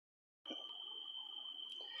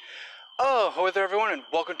Oh, hello there everyone, and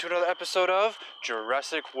welcome to another episode of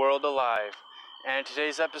Jurassic World Alive. And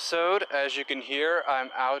today's episode, as you can hear,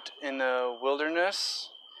 I'm out in the wilderness,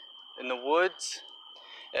 in the woods,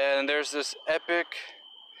 and there's this epic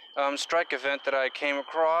strike event that I came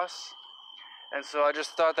across. And so I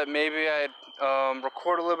just thought that maybe I'd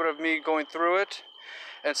record a little bit of me going through it.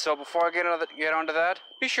 And so before I get onto that,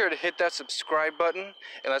 be sure to hit that subscribe button,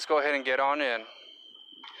 and let's go ahead and get on in.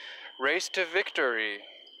 Race to victory.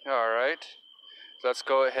 Alright, so let's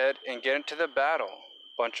go ahead and get into the battle.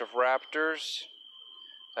 Bunch of raptors.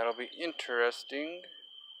 That'll be interesting.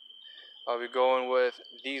 I'll be going with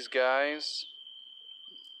these guys.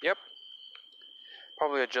 Yep.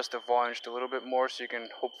 Probably adjust the volume just a little bit more so you can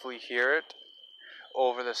hopefully hear it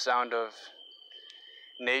over the sound of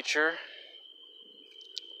nature.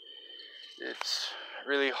 It's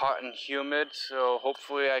really hot and humid, so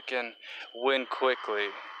hopefully I can win quickly.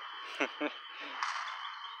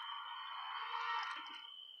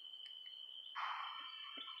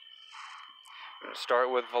 I'm going to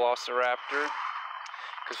start with Velociraptor,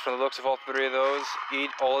 because from the looks of all three of those,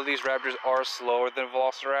 all of these raptors are slower than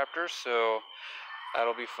Velociraptors, so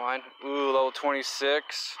that'll be fine. Ooh, level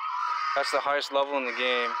 26. That's the highest level in the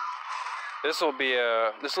game. This will be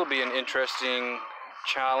an interesting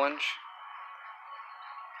challenge.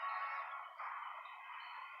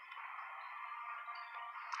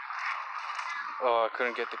 Oh, I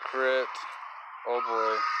couldn't get the crit. Oh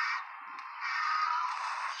boy.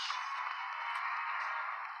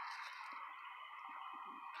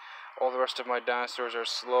 All the rest of my dinosaurs are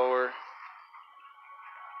slower.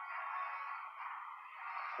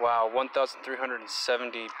 Wow,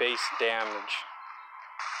 1,370 base damage.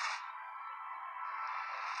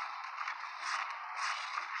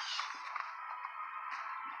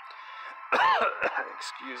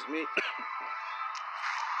 Excuse me.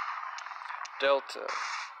 Delta.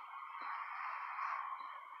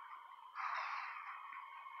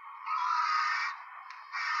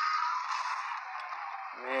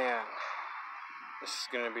 Man, this is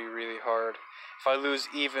going to be really hard. If I lose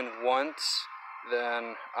even once,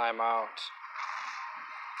 then I'm out.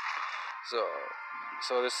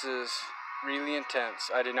 So this is really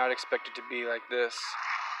intense. I did not expect it to be like this.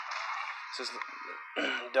 This is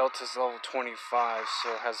Delta's level 25,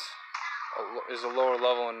 so is a lower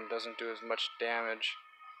level and doesn't do as much damage.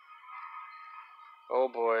 Oh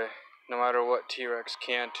boy, no matter what, T-Rex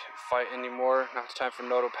can't fight anymore. Now it's time for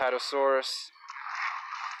Notopatosaurus.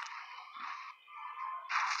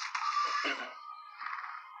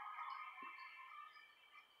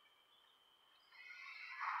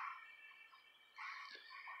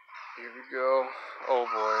 Here we go. Oh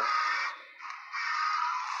boy.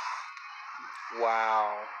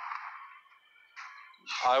 Wow.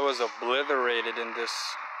 I was obliterated in this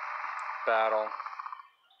battle.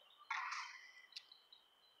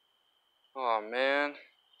 Oh man.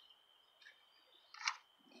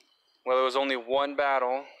 Well, it was only one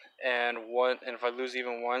battle, and if I lose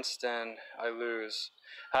even once, then I lose.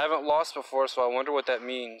 I haven't lost before, so I wonder what that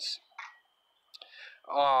means.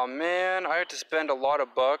 Oh man, I had to spend a lot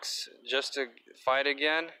of bucks just to fight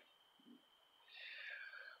again.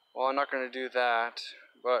 Well, I'm not going to do that,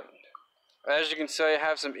 but as you can see, I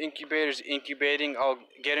have some incubators incubating. I'll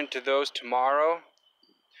get into those tomorrow,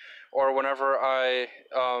 or whenever I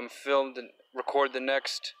record the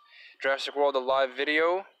next Jurassic World Alive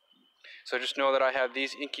video. So just know that I have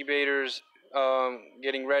these incubators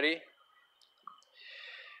getting ready.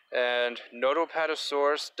 And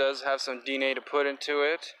Notopatosaurus does have some DNA to put into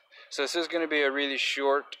it. So this is going to be a really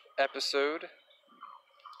short episode.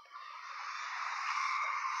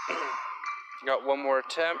 Got one more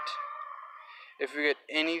attempt. If we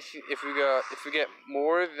get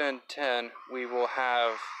more than 10, we will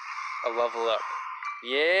have a level up.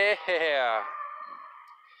 Yeah!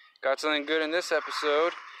 Got something good in this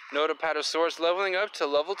episode. Notopatosaurus leveling up to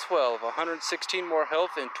level 12, 116 more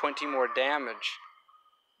health and 20 more damage.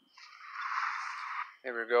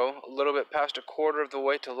 There we go. A little bit past a quarter of the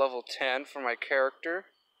way to level 10 for my character.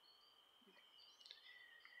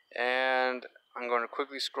 And I'm going to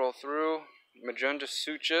quickly scroll through.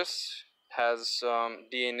 Majundasuchus has some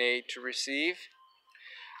DNA to receive.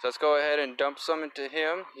 So let's go ahead and dump some into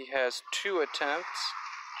him. He has 2 attempts.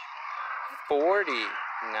 40.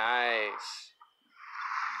 Nice.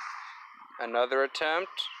 Another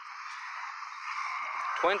attempt.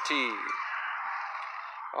 20.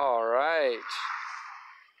 Alright.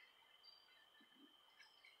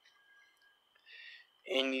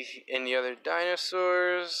 Any other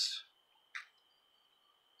dinosaurs?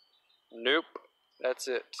 Nope. That's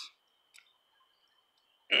it.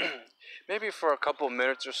 Maybe for a couple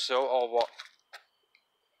minutes or so,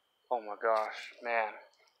 Oh my gosh, man.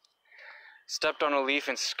 Stepped on a leaf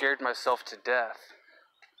and scared myself to death,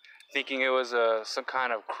 thinking it was some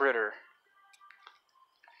kind of critter.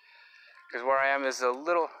 Because where I am is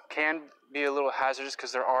can be a little hazardous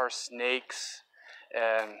because there are snakes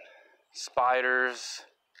and spiders.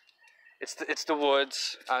 It's the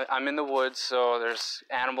woods. I'm in the woods, so there's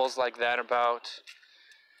animals like that about.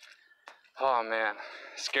 Oh man,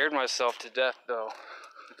 scared myself to death though.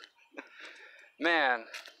 Man,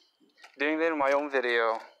 doing that in my own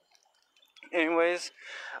video. Anyways,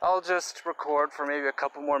 I'll just record for maybe a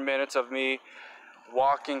couple more minutes of me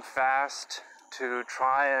walking fast to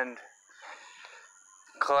try and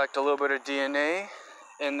collect a little bit of DNA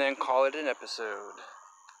and then call it an episode.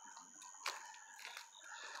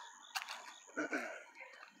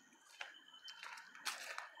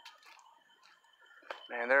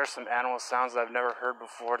 Man, there are some animal sounds that I've never heard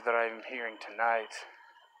before that I'm hearing tonight.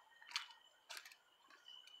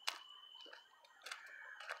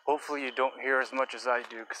 Hopefully you don't hear as much as I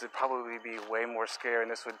do, because it'd probably be way more scary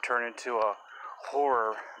and this would turn into a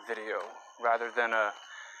horror video rather than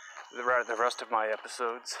the rest of my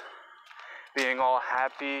episodes being all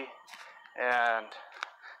happy and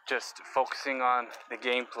just focusing on the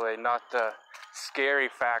gameplay, not the scary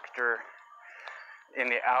factor in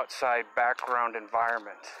the outside background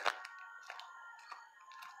environment.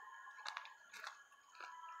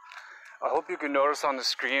 I hope you can notice on the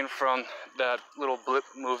screen from that little blip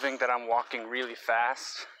moving that I'm walking really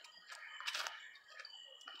fast.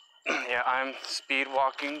 Yeah, I'm speed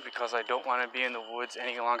walking because I don't want to be in the woods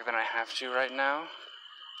any longer than I have to right now.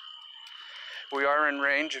 We are in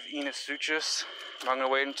range of Inasuchus. I'm going to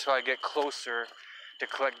wait until I get closer to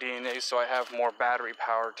collect DNA so I have more battery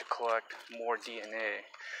power to collect more DNA.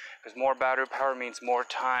 Because more battery power means more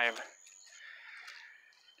time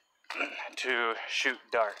to shoot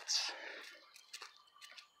darts.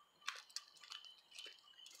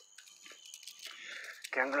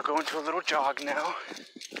 Okay, I'm going to go into a little jog now.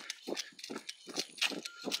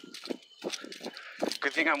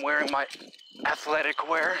 Good thing I'm wearing my athletic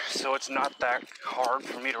wear, so it's not that hard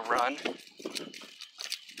for me to run.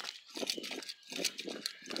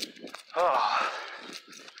 Oh,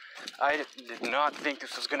 I did not think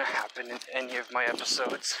this was going to happen in any of my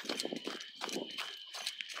episodes.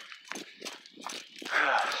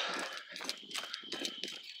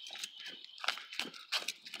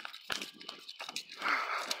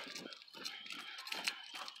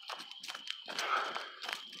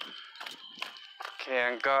 Okay,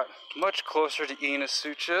 I got much closer to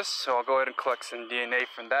Inasuchus, so I'll go ahead and collect some DNA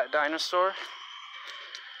from that dinosaur.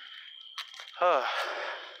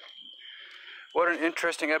 What an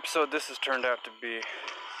interesting episode this has turned out to be.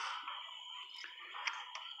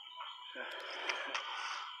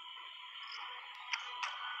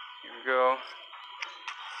 Here we go.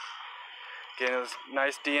 Getting this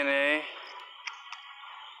nice DNA.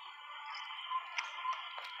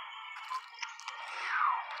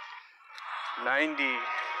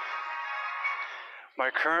 My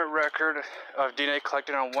current record of DNA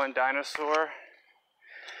collected on one dinosaur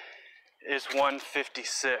is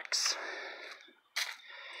 156.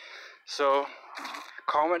 So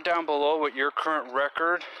comment down below what your current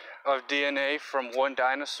record of DNA from one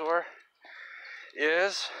dinosaur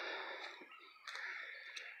is,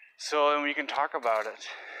 so then we can talk about it.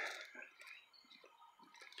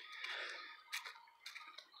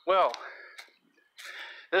 Well,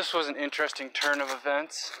 this was an interesting turn of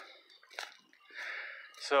events.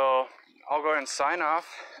 So I'll go ahead and sign off.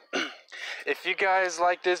 If you guys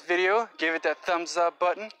like this video, give it that thumbs up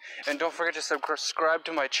button, and don't forget to subscribe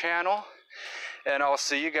to my channel, and I'll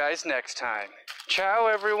see you guys next time. Ciao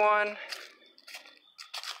everyone!